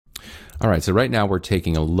All right, so right now we're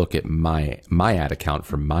taking a look at my ad account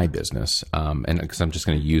for my business, and because I'm just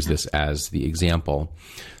going to use this as the example.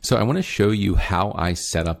 So I want to show you how I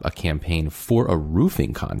set up a campaign for a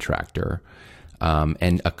roofing contractor,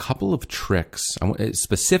 and a couple of tricks,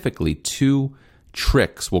 specifically 2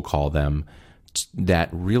 tricks, we'll call them, that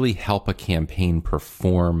really help a campaign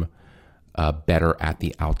perform better at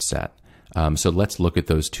the outset. So let's look at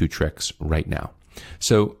those 2 tricks right now.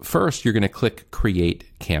 So first, you're going to click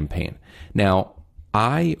Create Campaign. Now,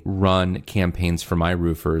 I run campaigns for my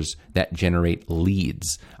roofers that generate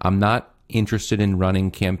leads. I'm not interested in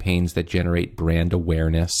running campaigns that generate brand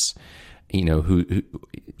awareness. Who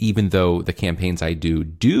even though the campaigns I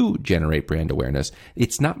do generate brand awareness,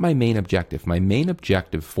 it's not my main objective. My main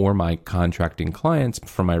objective for my contracting clients,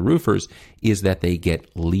 for my roofers, is that they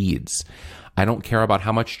get leads. I don't care about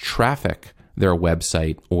how much traffic their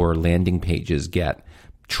website or landing pages get.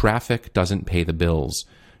 Traffic doesn't pay the bills.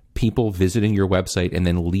 People visiting your website and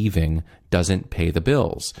then leaving doesn't pay the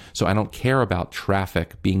bills. So I don't care about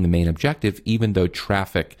traffic being the main objective, even though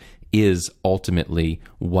traffic is ultimately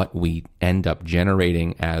what we end up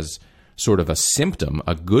generating as sort of a symptom,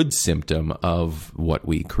 a good symptom of what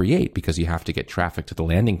we create, because you have to get traffic to the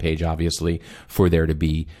landing page, obviously, for there to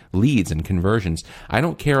be leads and conversions. I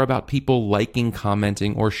don't care about people liking,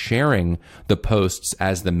 commenting, or sharing the posts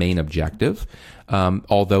as the main objective,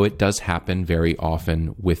 although it does happen very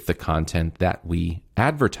often with the content that we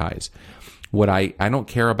advertise. I don't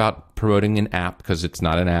care about promoting an app because it's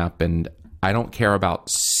not an app, and I don't care about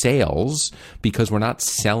sales because we're not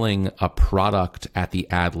selling a product at the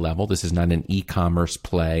ad level. This is not an e-commerce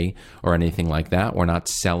play or anything like that. We're not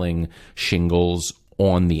selling shingles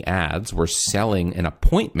on the ads. We're selling an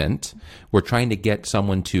appointment. We're trying to get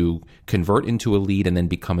someone to convert into a lead and then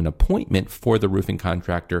become an appointment for the roofing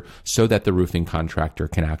contractor so that the roofing contractor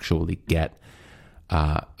can actually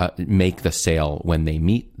make the sale when they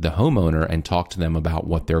meet the homeowner and talk to them about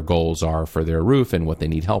what their goals are for their roof and what they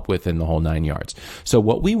need help with in the whole 9 yards. So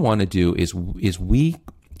what we want to do is we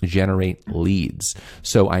generate leads.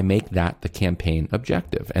 So I make that the campaign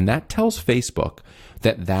objective. And that tells Facebook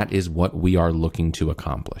that that is what we are looking to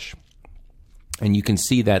accomplish. And you can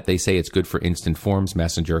see that they say it's good for instant forms,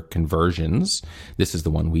 messenger, conversions. This is the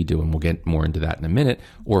one we do, and we'll get more into that in a minute,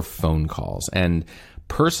 or phone calls. And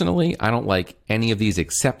personally, I don't like any of these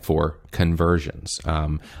except for conversions.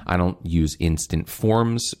 I don't use instant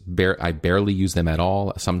forms. I barely use them at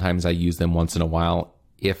all. Sometimes I use them once in a while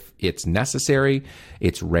if it's necessary.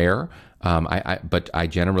 It's rare. But I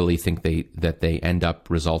generally think that they end up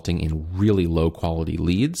resulting in really low quality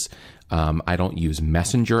leads. I don't use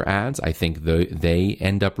messenger ads. I think they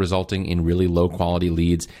end up resulting in really low quality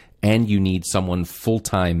leads, and you need someone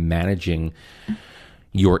full-time managing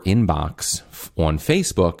your inbox on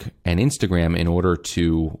Facebook and Instagram in order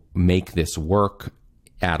to make this work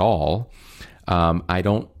at all. I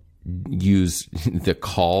don't use the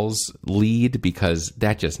calls lead because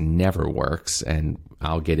that just never works, and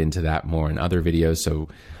I'll get into that more in other videos. So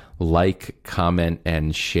like, comment,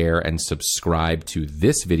 and share and subscribe to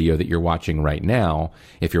this video that you're watching right now.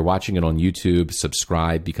 If you're watching it on YouTube,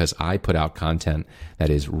 subscribe, because I put out content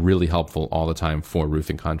that is really helpful all the time for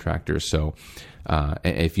roofing contractors. So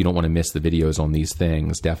if you don't want to miss the videos on these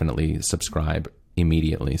things, definitely subscribe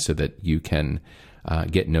immediately so that you can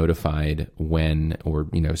get notified when, or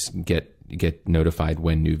get notified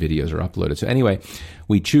when new videos are uploaded. So anyway,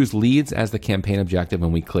 we choose leads as the campaign objective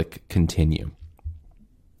and we click continue.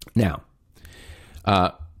 Now,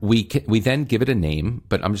 we then give it a name,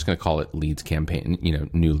 but I'm just going to call it leads campaign,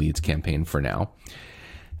 new leads campaign for now.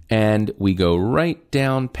 And we go right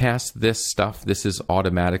down past this stuff. This is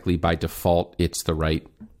automatically, by default, it's the right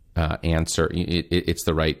answer. It's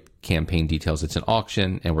the right campaign details. It's an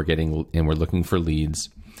auction, and we're looking for leads.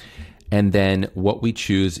 And then what we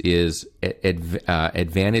choose is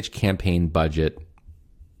Advantage Campaign Budget.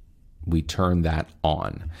 We turn that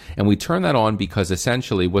on. And we turn that on because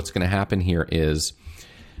essentially what's going to happen here is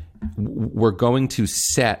we're going to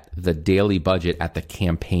set the daily budget at the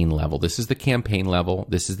campaign level. This is the campaign level,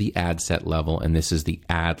 this is the ad set level, and this is the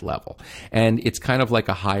ad level. And it's kind of like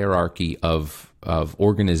a hierarchy of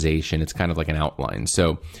organization. It's kind of like an outline.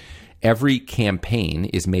 So every campaign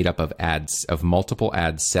is made up of ads, of multiple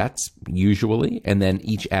ad sets, usually, and then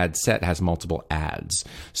each ad set has multiple ads.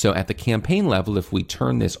 So at the campaign level, if we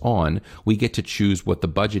turn this on, we get to choose what the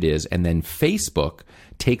budget is, and then Facebook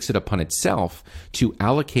takes it upon itself to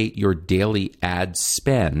allocate your daily ad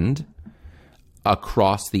spend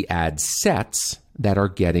across the ad sets that are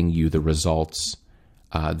getting you the results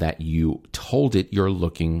that you told it you're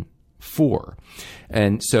looking for.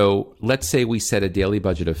 And so let's say we set a daily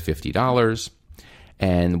budget of $50,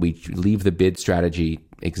 and we leave the bid strategy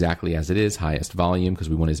exactly as it is, highest volume, because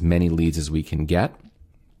we want as many leads as we can get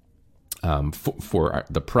for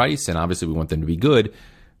the price, and obviously we want them to be good.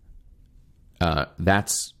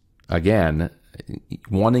 That's, again,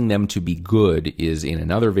 wanting them to be good is in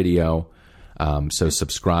another video. So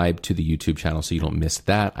subscribe to the YouTube channel so you don't miss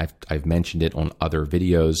that. I've mentioned it on other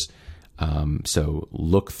videos. So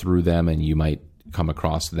look through them and you might come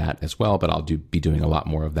across that as well, but I'll be doing a lot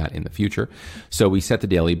more of that in the future. So we set the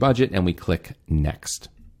daily budget and we click next.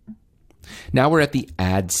 Now we're at the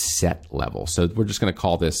ad set level. So we're just going to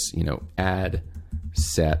call this, ad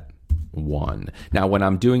set 1. Now, when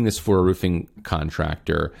I'm doing this for a roofing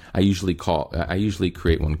contractor, I usually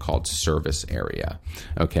create one called service area.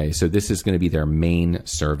 Okay, so this is going to be their main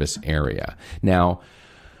service area. Now,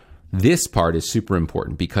 this part is super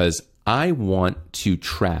important because I want to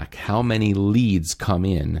track how many leads come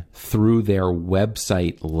in through their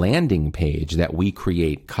website landing page that we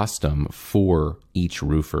create custom for each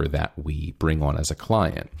roofer that we bring on as a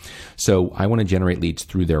client. So I want to generate leads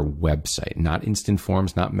through their website, not instant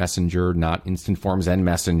forms, not messenger, not instant forms and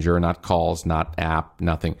messenger, not calls, not app,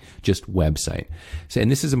 nothing, just website. So, and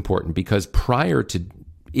this is important because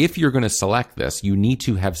if you're going to select this, you need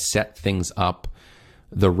to have set things up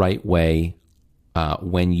the right way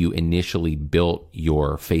when you initially built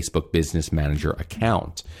your Facebook Business Manager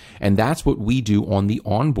account. And that's what we do on the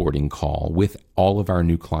onboarding call with all of our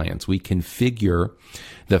new clients. We configure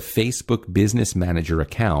the Facebook Business Manager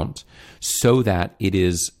account so that it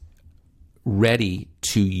is ready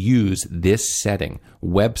to use this setting,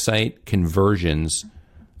 website conversions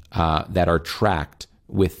that are tracked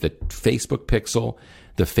with the Facebook Pixel,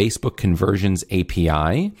 the Facebook Conversions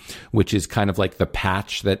API, which is kind of like the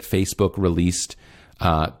patch that Facebook released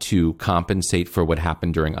to compensate for what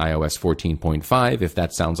happened during iOS 14.5. If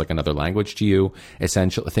that sounds like another language to you,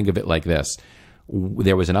 essentially, think of it like this.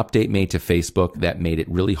 There was an update made to Facebook that made it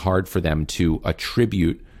really hard for them to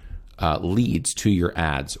attribute leads to your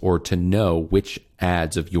ads or to know which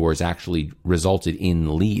ads of yours actually resulted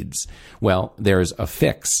in leads. Well, there's a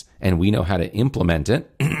fix, and we know how to implement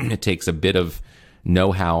it. It takes a bit of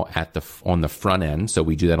know-how on the front end, so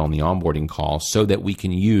we do that on the onboarding call so that we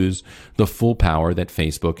can use the full power that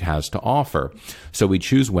Facebook has to offer. So we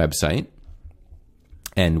choose website,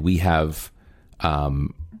 and we have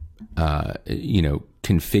configured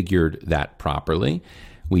that properly.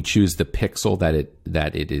 We choose the pixel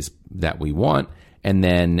that we want, and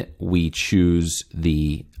then we choose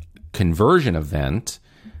the conversion event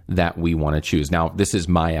that we want to choose. Now, this is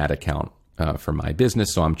my ad account for my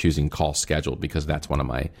business, so I'm choosing call scheduled because that's one of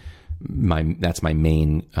my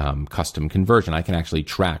main custom conversion. I can actually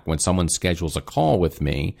track when someone schedules a call with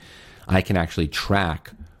me. I can actually track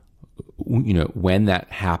when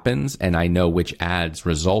that happens, and I know which ads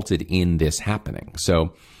resulted in this happening.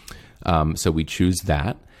 So we choose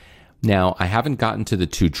that. Now, I haven't gotten to the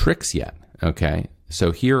 2 tricks yet. Okay,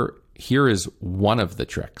 so here is one of the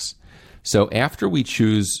tricks. So after we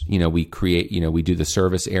choose, we create, we do the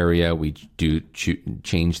service area, we do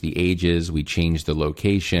change the ages, we change the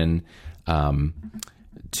location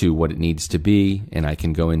to what it needs to be, and I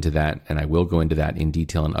can go into that, and I will go into that in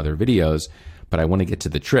detail in other videos, but I want to get to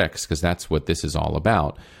the tricks because that's what this is all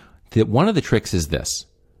about. One of the tricks is this,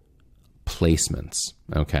 placements,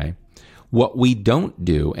 okay? What we don't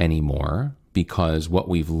do anymore, because what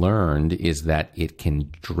we've learned is that it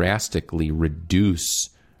can drastically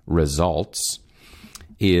reduce results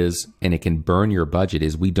and it can burn your budget,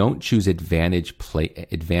 is we don't choose Advantage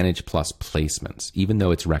Plus placements, even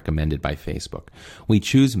though it's recommended by Facebook. We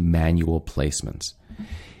choose manual placements.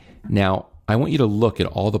 Now, I want you to look at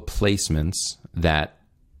all the placements that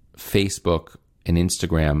Facebook and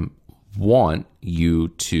Instagram want you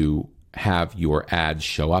to have your ads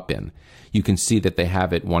show up in. You can see that they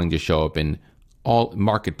have it wanting to show up in all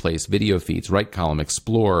marketplace, video feeds, right column,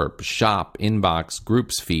 explore, shop, inbox,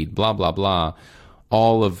 groups feed, blah, blah, blah,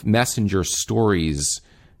 all of messenger stories,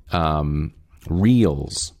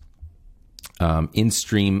 reels,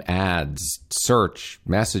 in-stream ads, search,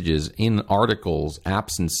 messages, in articles,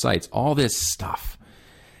 apps and sites, all this stuff.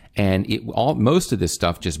 And most of this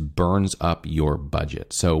stuff just burns up your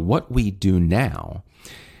budget. So what we do now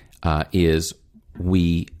is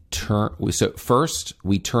first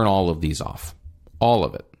we turn all of these off. All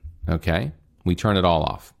of it, okay? We turn it all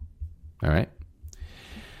off, all right?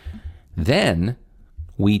 Then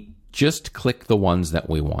we just click the ones that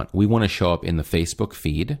we want. We want to show up in the Facebook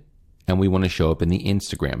feed, and we want to show up in the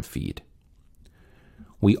Instagram feed.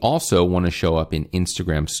 We also want to show up in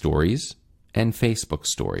Instagram stories and Facebook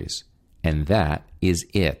stories, and that is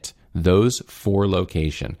it. Those 4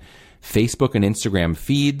 locations. Facebook and Instagram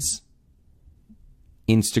feeds,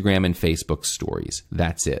 Instagram and Facebook stories.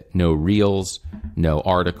 That's it. No reels, no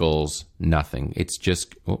articles, nothing. It's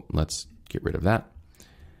just, let's get rid of that.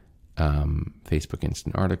 Facebook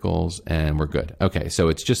instant articles, and we're good. Okay, so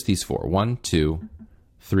it's just these 4. 1, 2,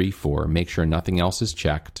 3, 4. Make sure nothing else is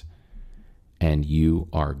checked, and you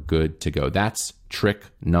are good to go. That's trick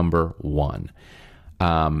number 1.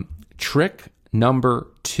 Trick number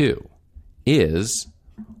 2 is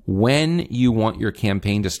when you want your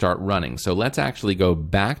campaign to start running. So let's actually go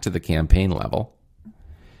back to the campaign level,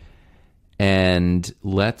 and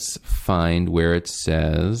let's find where it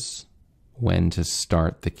says when to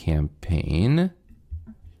start the campaign.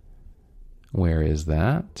 Where is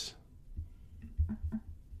that?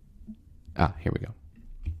 Here we go.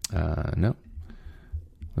 No.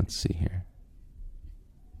 Let's see here.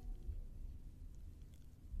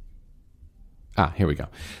 Here we go.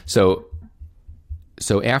 So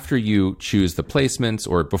after you choose the placements,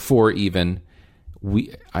 or before even,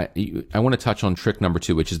 I want to touch on trick number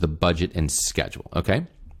 2, which is the budget and schedule. Okay.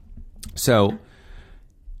 So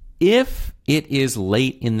if it is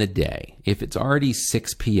late in the day, if it's already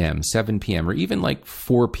 6 p.m., 7 p.m., or even like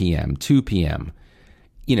 4 p.m., 2 p.m.,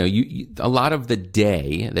 a lot of the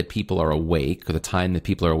day that people are awake, or the time that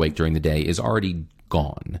people are awake during the day, is already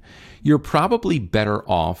gone. You're probably better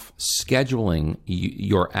off scheduling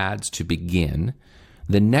your ads to begin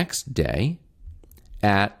the next day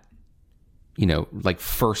at, like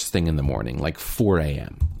first thing in the morning, like 4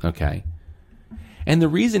 a.m., okay? And the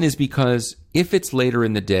reason is because if it's later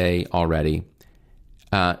in the day already,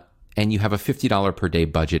 and you have a $50 per day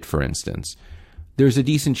budget, for instance, there's a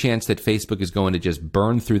decent chance that Facebook is going to just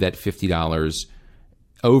burn through that $50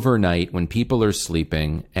 overnight when people are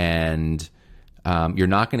sleeping, and you're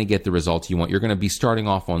not going to get the results you want. You're going to be starting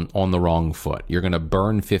off on the wrong foot. You're going to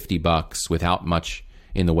burn $50 without much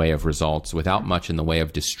in the way of results, without much in the way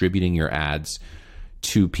of distributing your ads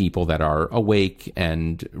to people that are awake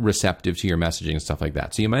and receptive to your messaging and stuff like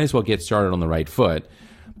that. So you might as well get started on the right foot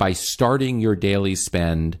by starting your daily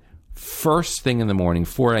spend first thing in the morning,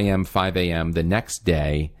 4 a.m., 5 a.m. the next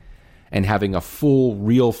day, and having a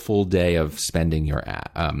real full day of spending your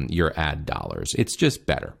ad dollars. It's just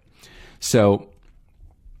better. So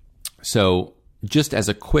just as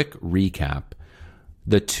a quick recap,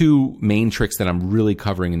 the 2 main tricks that I'm really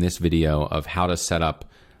covering in this video of how to set up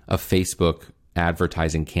a Facebook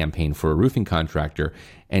advertising campaign for a roofing contractor,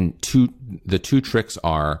 and the 2 tricks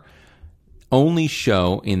are: only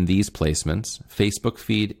show in these placements, Facebook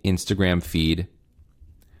feed, Instagram feed,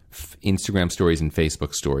 Instagram stories, and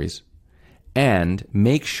Facebook stories, and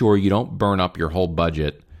make sure you don't burn up your whole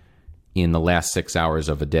budget in the last 6 hours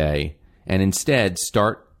of a day, and instead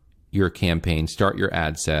start your campaign, start your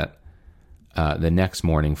ad set the next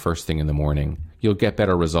morning, first thing in the morning. You'll get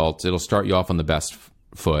better results. It'll start you off on the best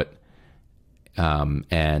foot, and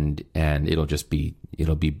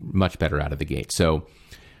it'll be much better out of the gate. So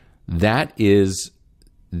that is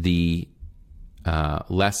the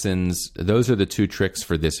lessons. Those are the 2 tricks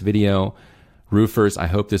for this video. Roofers, I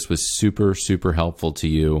hope this was super, super helpful to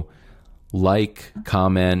you. Like,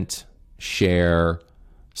 comment, share,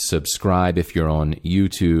 subscribe if you're on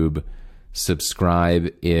YouTube. Subscribe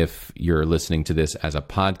if you're listening to this as a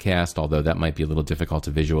podcast, although that might be a little difficult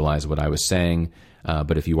to visualize what I was saying.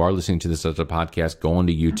 But if you are listening to this as a podcast, go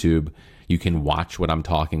onto YouTube. You can watch what I'm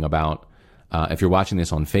talking about. If you're watching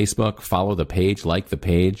this on Facebook, follow the page, like the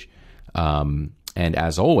page. And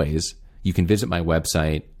as always, you can visit my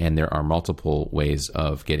website, and there are multiple ways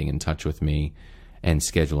of getting in touch with me and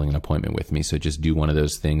scheduling an appointment with me. So just do one of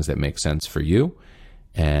those things that makes sense for you.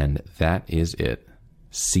 And that is it.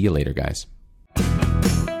 See you later, guys.